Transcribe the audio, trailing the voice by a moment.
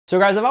So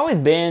guys, I've always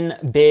been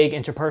big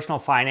into personal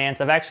finance.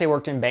 I've actually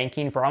worked in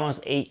banking for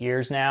almost 8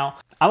 years now.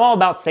 I'm all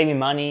about saving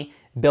money,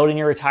 building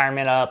your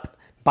retirement up,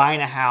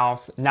 buying a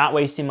house, not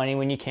wasting money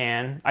when you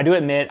can. I do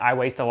admit I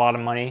waste a lot of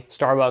money.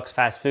 Starbucks,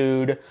 fast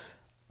food,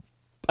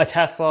 a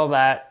Tesla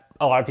that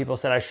a lot of people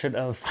said I should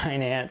have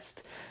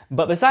financed.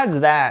 But besides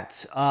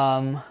that,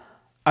 I'm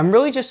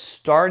really just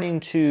starting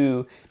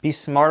to be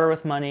smarter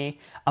with money.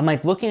 I'm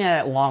like looking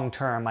at it long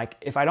term. Like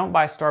if I don't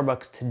buy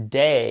Starbucks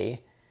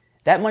today,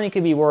 that money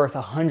could be worth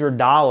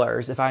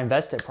 $100 if I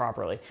invest it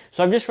properly.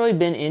 So I've just really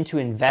been into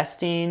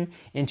investing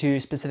into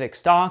specific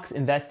stocks,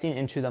 investing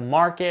into the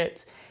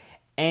market,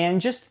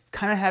 and just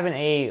kind of having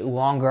a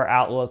longer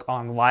outlook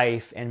on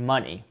life and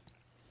money.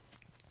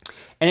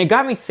 And it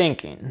got me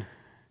thinking,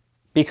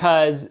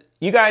 because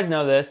you guys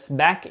know this,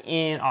 back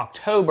in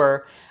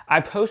October, I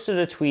posted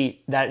a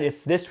tweet that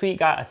if this tweet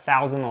got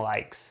 1,000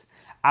 likes,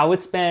 I would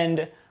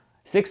spend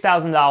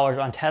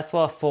 $6,000 on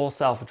Tesla full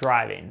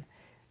self-driving.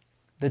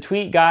 The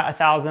tweet got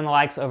 1,000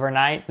 likes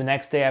overnight. The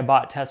next day I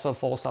bought Tesla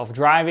full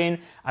self-driving.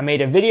 I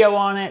made a video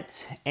on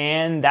it,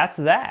 and that's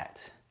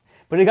that.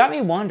 But it got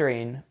me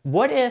wondering,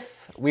 what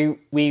if we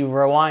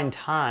rewind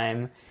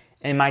time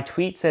and my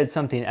tweet said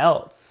something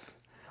else?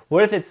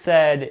 What if it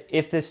said,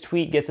 if this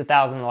tweet gets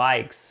 1,000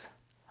 likes,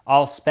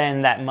 I'll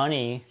spend that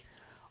money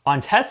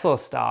on Tesla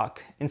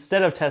stock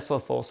instead of Tesla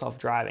full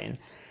self-driving?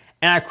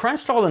 And I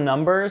crunched all the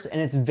numbers, and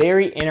it's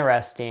very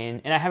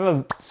interesting. And I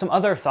have some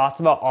other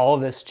thoughts about all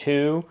of this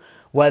too,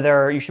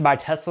 whether you should buy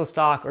Tesla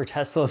stock or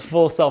Tesla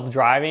full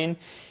self-driving,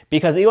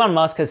 because Elon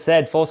Musk has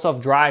said full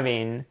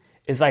self-driving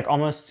is like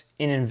almost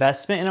an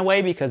investment in a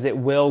way because it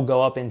will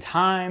go up in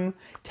time.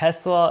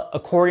 Tesla,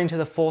 according to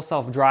the full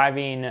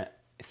self-driving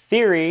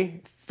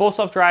theory, full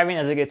self-driving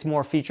as it gets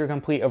more feature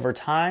complete over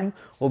time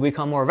will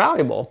become more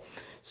valuable.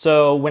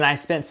 So when I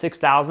spent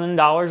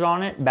 $6,000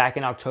 on it back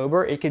in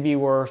October, it could be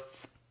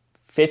worth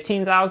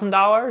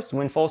 $15,000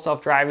 when full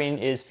self-driving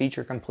is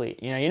feature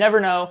complete. You know, you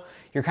never know.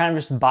 You're kind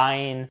of just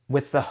buying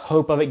with the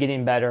hope of it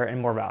getting better and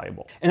more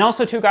valuable. And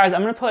also too, guys,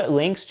 I'm gonna put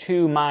links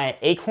to my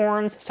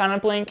Acorns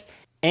sign-up link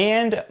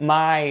and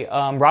my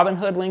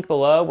Robinhood link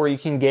below where you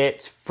can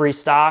get free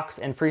stocks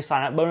and free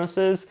sign-up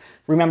bonuses.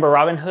 Remember,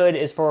 Robinhood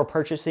is for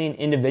purchasing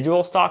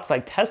individual stocks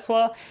like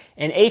Tesla,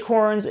 and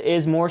Acorns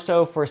is more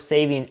so for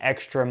saving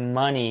extra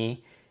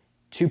money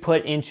to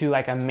put into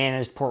like a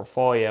managed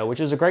portfolio, which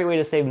is a great way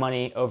to save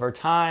money over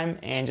time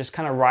and just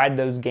kind of ride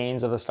those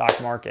gains of the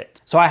stock market.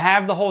 So I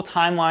have the whole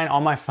timeline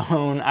on my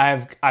phone.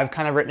 I've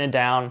kind of written it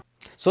down.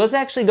 So let's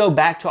actually go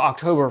back to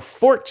October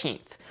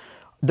 14th.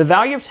 The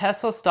value of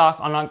Tesla stock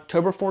on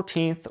October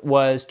 14th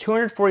was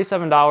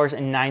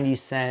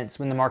 $247.90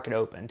 when the market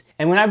opened.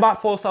 And when I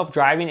bought full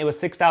self-driving, it was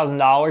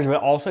 $6,000,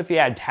 but also if you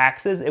add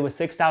taxes, it was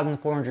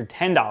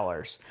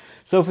 $6,410.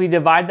 So if we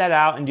divide that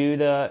out and do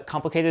the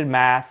complicated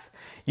math,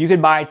 you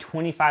could buy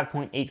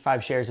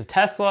 25.85 shares of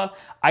Tesla.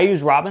 I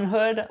use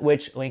Robinhood,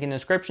 which link in the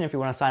description if you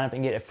want to sign up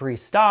and get a free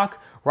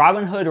stock.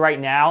 Robinhood right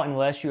now,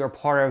 unless you are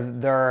part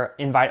of their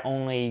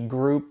invite-only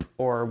group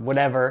or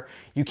whatever,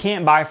 you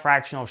can't buy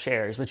fractional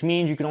shares, which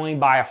means you can only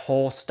buy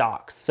whole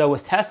stocks. So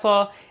with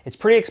Tesla, it's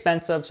pretty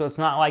expensive, so it's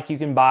not like you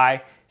can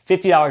buy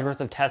 $50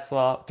 worth of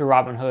Tesla through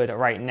Robinhood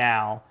right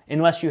now,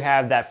 unless you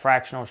have that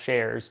fractional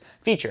shares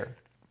feature.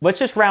 Let's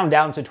just round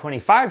down to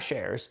 25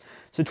 shares.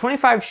 So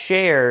 25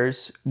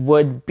 shares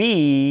would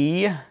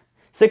be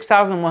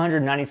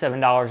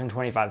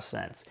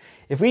 $6,197.25.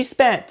 If we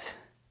spent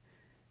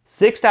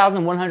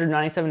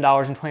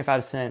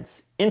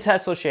 $6,197.25 in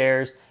Tesla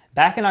shares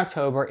back in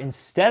October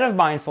instead of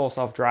buying full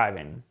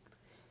self-driving,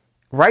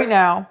 right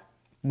now,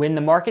 when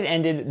the market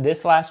ended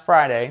this last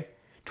Friday,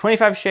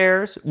 25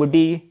 shares would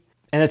be,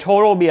 and the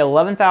total would be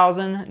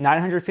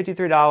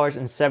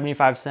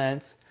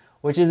 $11,953.75,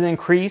 which is an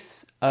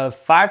increase of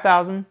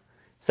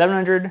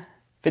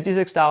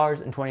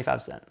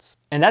 $5,756.25.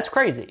 And that's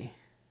crazy.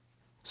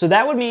 So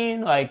that would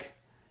mean, like,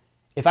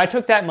 if I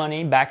took that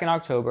money back in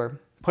October,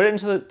 put it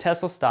into the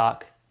Tesla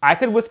stock, I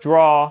could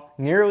withdraw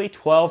nearly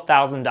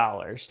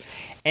 $12,000.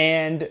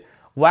 And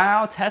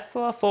while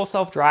Tesla full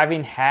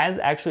self-driving has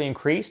actually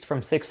increased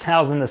from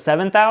 6,000 to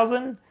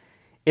 7,000,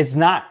 it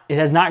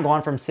has not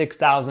gone from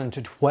 6,000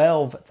 to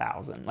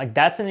 12,000. Like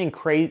that's a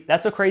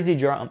crazy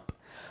jump.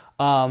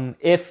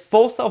 If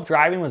full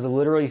self-driving was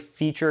literally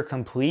feature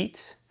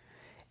complete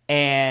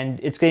and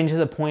it's getting to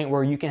the point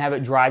where you can have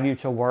it drive you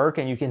to work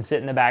and you can sit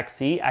in the back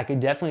seat, I could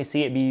definitely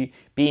see it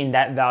being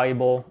that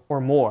valuable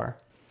or more.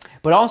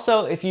 But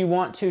also, if you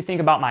want to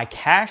think about my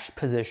cash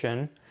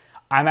position,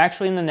 I'm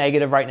actually in the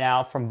negative right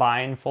now from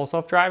buying full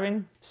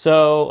self-driving.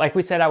 So like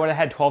we said, I would have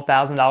had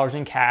 $12,000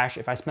 in cash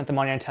if I spent the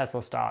money on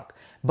Tesla stock.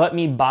 But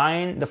me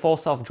buying the full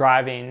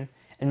self-driving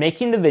and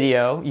making the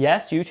video,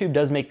 yes, YouTube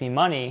does make me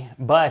money,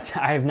 but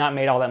I have not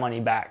made all that money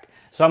back.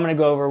 So I'm gonna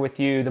go over with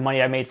you the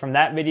money I made from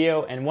that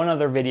video and one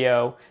other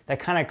video that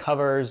kind of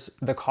covers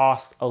the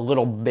cost a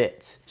little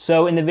bit.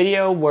 So in the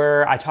video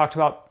where I talked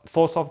about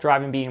full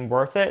self-driving being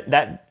worth it,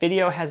 that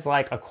video has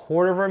like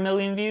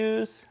 250,000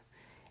 views,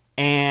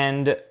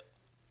 and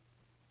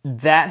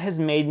that has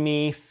made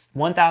me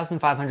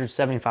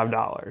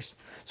 $1,575.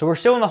 So we're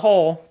still in the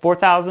hole,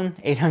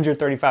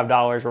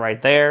 $4,835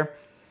 right there.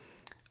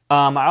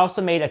 I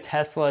also made a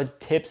Tesla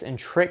tips and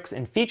tricks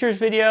and features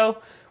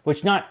video,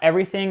 which not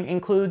everything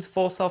includes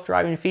full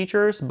self-driving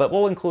features, but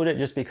we'll include it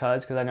just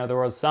because I know there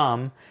was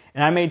some.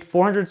 And I made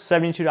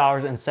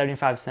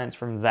 $472.75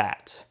 from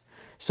that.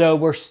 So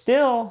we're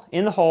still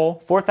in the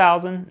hole,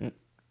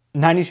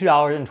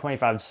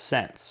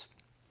 $4,092.25.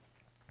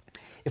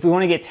 If we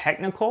want to get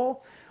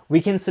technical, we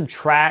can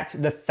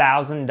subtract the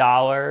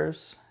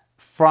 $1,000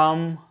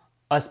 from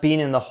us being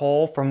in the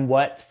hole from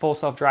what full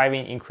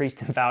self-driving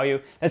increased in value.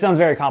 That sounds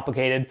very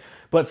complicated,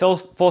 but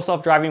full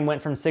self-driving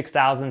went from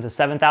 $6,000 to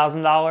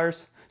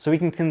 $7,000. So we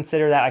can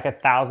consider that like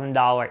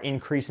 $1,000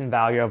 increase in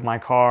value of my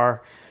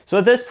car. So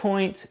at this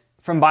point,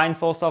 from buying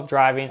full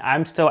self-driving,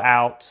 I'm still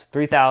out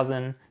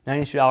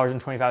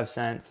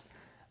 $3,092.25,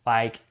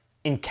 like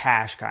in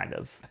cash kind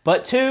of.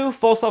 But two,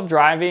 full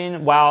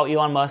self-driving, while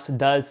Elon Musk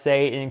does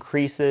say it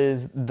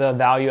increases the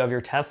value of your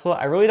Tesla,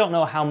 I really don't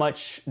know how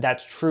much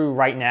that's true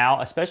right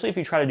now, especially if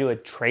you try to do a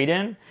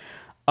trade-in.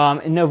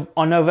 On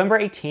November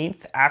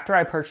 18th, after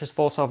I purchased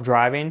full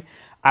self-driving,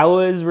 I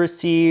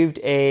received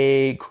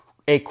a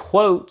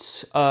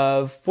quote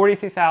of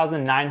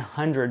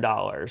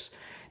 $43,900.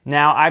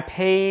 Now I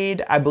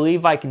paid, I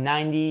believe, like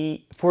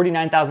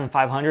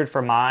 $49,500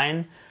 for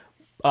mine,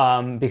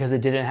 because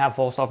it didn't have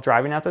full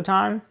self-driving at the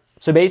time.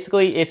 So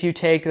basically, if you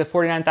take the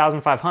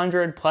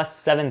 $49,500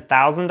 plus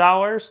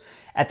 $7,000,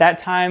 at that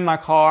time my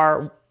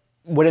car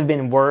would have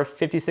been worth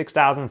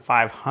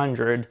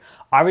 $56,500.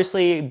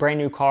 Obviously, brand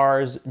new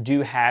cars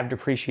do have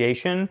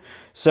depreciation,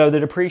 so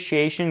the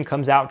depreciation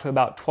comes out to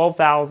about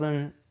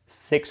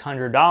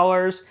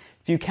 $12,600.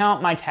 If you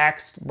count my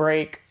tax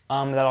break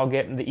that I'll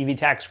get, the EV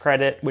tax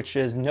credit, which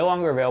is no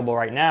longer available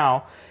right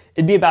now,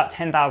 it'd be about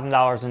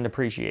 $10,000 in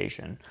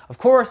depreciation. Of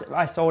course, if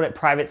I sold it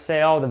private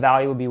sale, the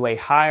value would be way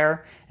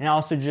higher. And I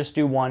also just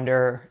do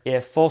wonder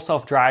if full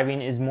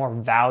self-driving is more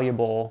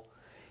valuable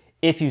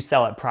if you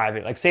sell it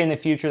private. Like say in the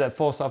future that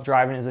full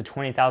self-driving is a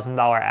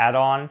 $20,000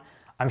 add-on,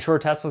 I'm sure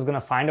Tesla's gonna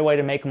find a way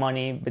to make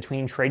money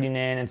between trading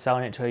in and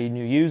selling it to a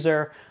new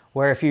user,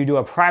 where if you do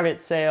a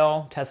private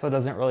sale, Tesla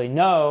doesn't really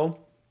know,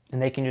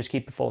 and they can just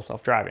keep the full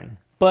self-driving.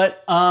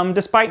 But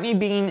despite me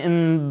being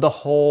in the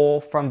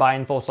hole from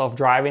buying full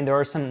self-driving, there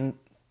are some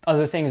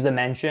other things to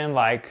mention,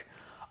 like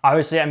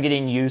obviously I'm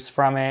getting use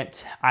from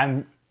it.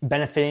 I'm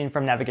benefiting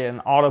from navigating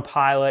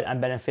autopilot. I'm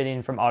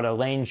benefiting from auto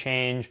lane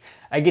change.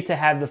 I get to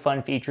have the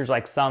fun features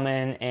like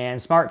summon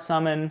and smart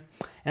summon.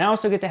 And I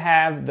also get to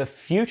have the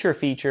future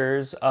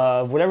features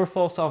of whatever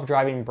full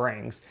self-driving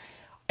brings.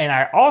 And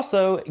I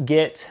also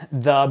get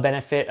the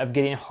benefit of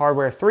getting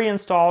hardware 3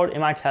 installed in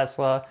my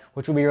Tesla,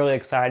 which will be really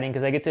exciting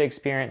because I get to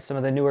experience some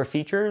of the newer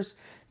features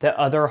that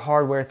other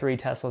hardware 3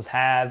 Teslas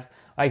have,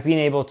 like being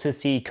able to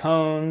see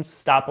cones,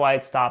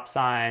 stoplights, stop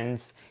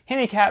signs,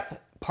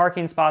 handicap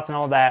parking spots, and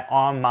all that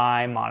on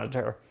my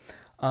monitor.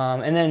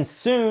 And then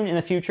soon in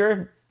the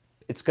future,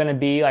 it's gonna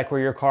be like where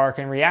your car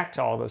can react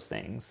to all those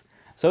things.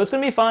 So it's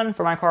gonna be fun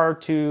for my car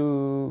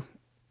to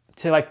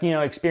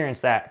experience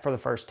that for the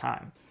first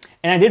time.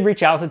 And I did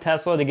reach out to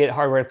Tesla to get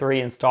hardware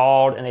 3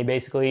 installed, and they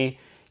basically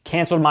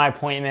canceled my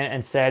appointment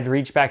and said,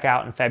 reach back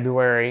out in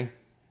February.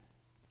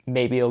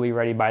 Maybe it'll be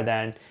ready by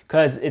then.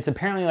 Because it's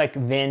apparently like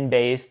VIN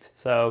based,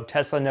 so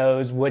Tesla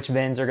knows which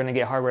VINs are gonna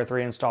get hardware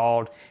 3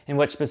 installed in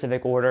which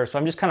specific order, so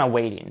I'm just kind of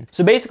waiting.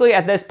 So basically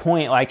at this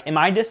point, like, am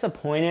I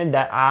disappointed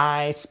that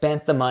I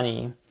spent the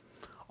money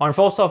on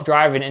full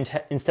self-driving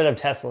instead of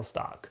Tesla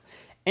stock?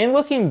 And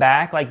looking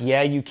back, like,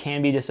 yeah, you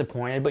can be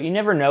disappointed, but you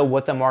never know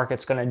what the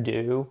market's gonna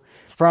do.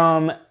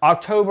 From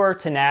October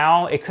to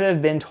now, it could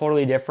have been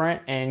totally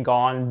different and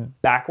gone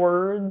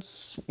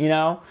backwards, you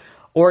know,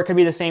 or it could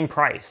be the same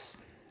price.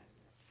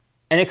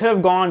 And it could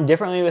have gone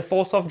differently with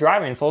full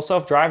self-driving. Full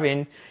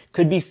self-driving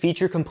could be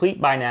feature complete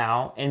by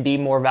now and be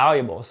more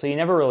valuable, so you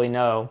never really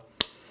know.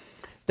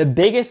 The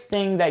biggest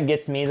thing that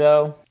gets me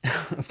though,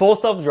 full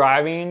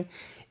self-driving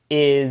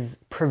is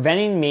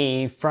preventing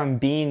me from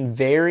being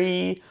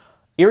very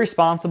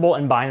irresponsible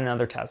and buying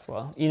another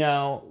Tesla. You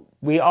know,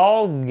 we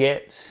all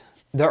get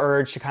the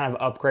urge to kind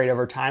of upgrade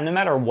over time, no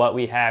matter what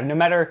we have. No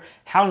matter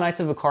how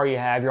nice of a car you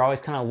have, you're always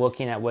kind of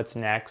looking at what's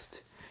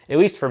next. At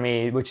least for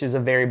me, which is a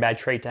very bad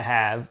trait to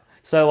have.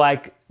 So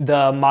like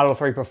the Model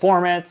 3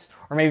 Performance,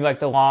 or maybe like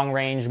the long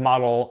range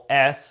Model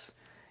S,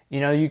 you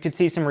know, you could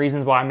see some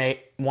reasons why I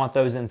may want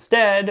those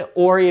instead,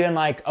 or even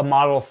like a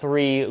Model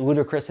 3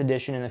 Ludicrous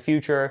Edition in the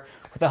future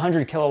with a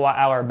 100 kilowatt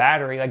hour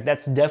battery. Like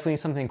that's definitely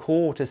something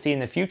cool to see in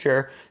the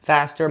future,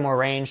 faster, more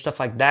range, stuff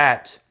like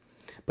that.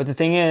 But the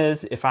thing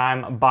is, if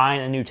I'm buying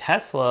a new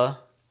Tesla,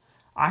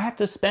 I have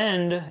to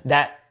spend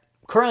that,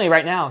 currently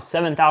right now,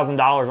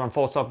 $7,000 on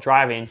full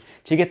self-driving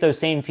to get those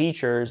same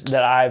features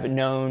that I've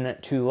known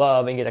to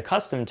love and get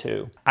accustomed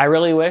to. I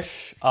really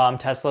wish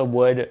Tesla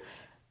would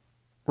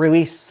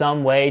release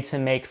some way to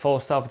make full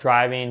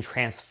self-driving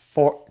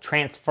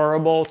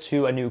transferable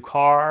to a new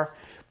car.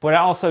 But I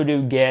also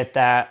do get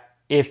that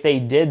if they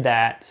did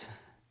that,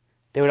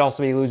 they would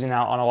also be losing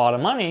out on a lot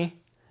of money.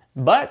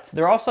 but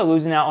they're also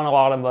losing out on a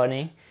lot of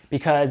money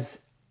because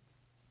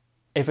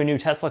if a new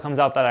Tesla comes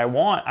out that I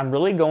want, I'm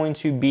really going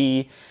to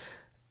be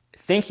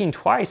thinking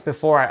twice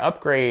before I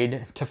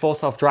upgrade to full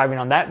self-driving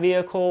on that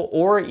vehicle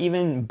or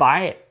even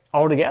buy it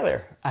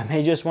altogether. I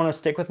may just want to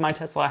stick with my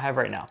Tesla I have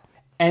right now.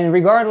 And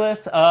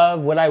regardless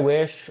of what I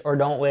wish or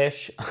don't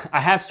wish, I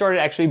have started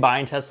actually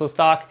buying Tesla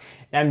stock.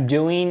 And I'm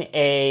doing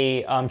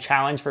a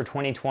challenge for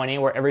 2020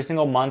 where every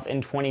single month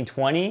in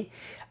 2020,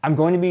 I'm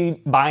going to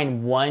be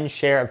buying 1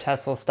 share of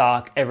Tesla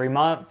stock every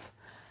month.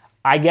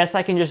 I guess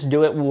I can just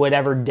do it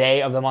whatever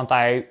day of the month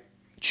I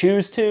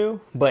choose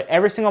to, but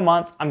every single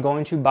month I'm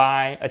going to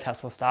buy a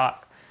Tesla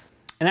stock.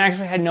 And I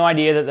actually had no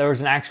idea that there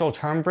was an actual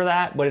term for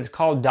that, but it's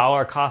called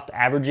dollar cost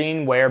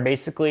averaging, where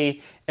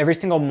basically every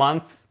single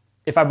month,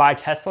 if I buy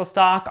Tesla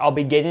stock, I'll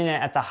be getting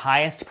it at the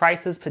highest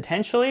prices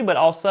potentially, but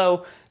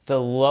also the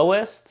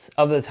lowest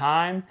of the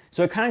time.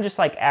 So it kind of just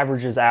like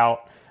averages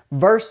out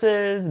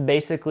versus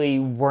basically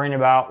worrying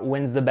about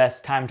when's the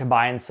best time to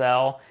buy and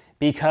sell,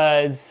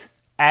 because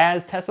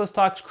as Tesla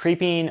stock's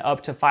creeping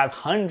up to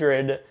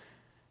 500,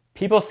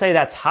 people say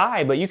that's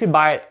high, but you could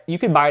buy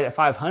it at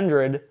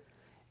 500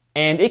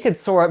 and it could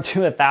soar up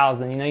to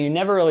 1,000. You know, you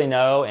never really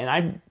know. And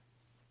I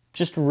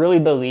just really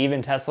believe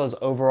in Tesla's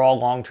overall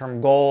long-term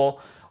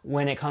goal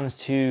when it comes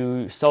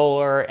to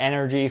solar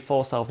energy,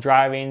 full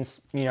self-driving,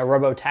 you know,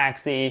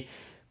 robo-taxi,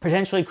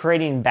 potentially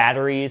creating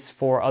batteries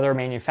for other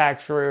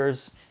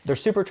manufacturers, their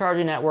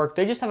supercharging network.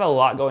 They just have a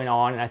lot going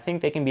on, and I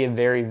think they can be a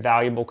very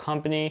valuable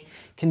company.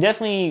 Can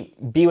definitely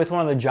be with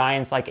one of the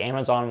giants like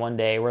Amazon one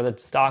day, where the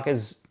stock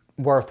is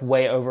worth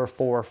way over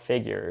 4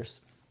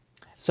 figures.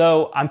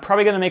 So I'm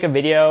probably going to make a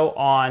video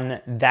on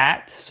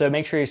that, so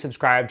make sure you're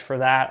subscribed for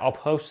that. I'll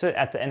post it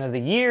at the end of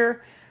the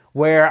year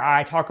where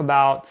I talk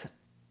about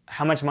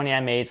how much money I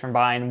made from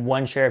buying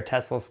 1 share of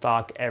Tesla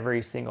stock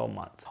every single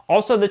month.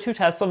 Also, the 2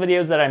 Tesla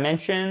videos that I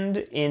mentioned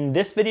in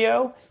this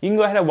video, you can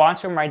go ahead and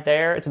watch them right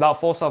there. It's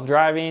about full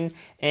self-driving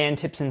and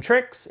tips and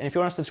tricks. And if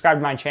you want to subscribe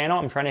to my channel,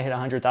 I'm trying to hit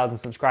 100,000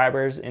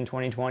 subscribers in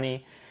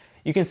 2020.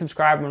 You can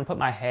subscribe. I'm going to put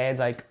my head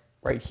like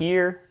right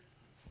here.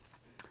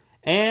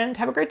 And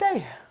have a great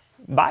day.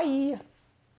 Bye.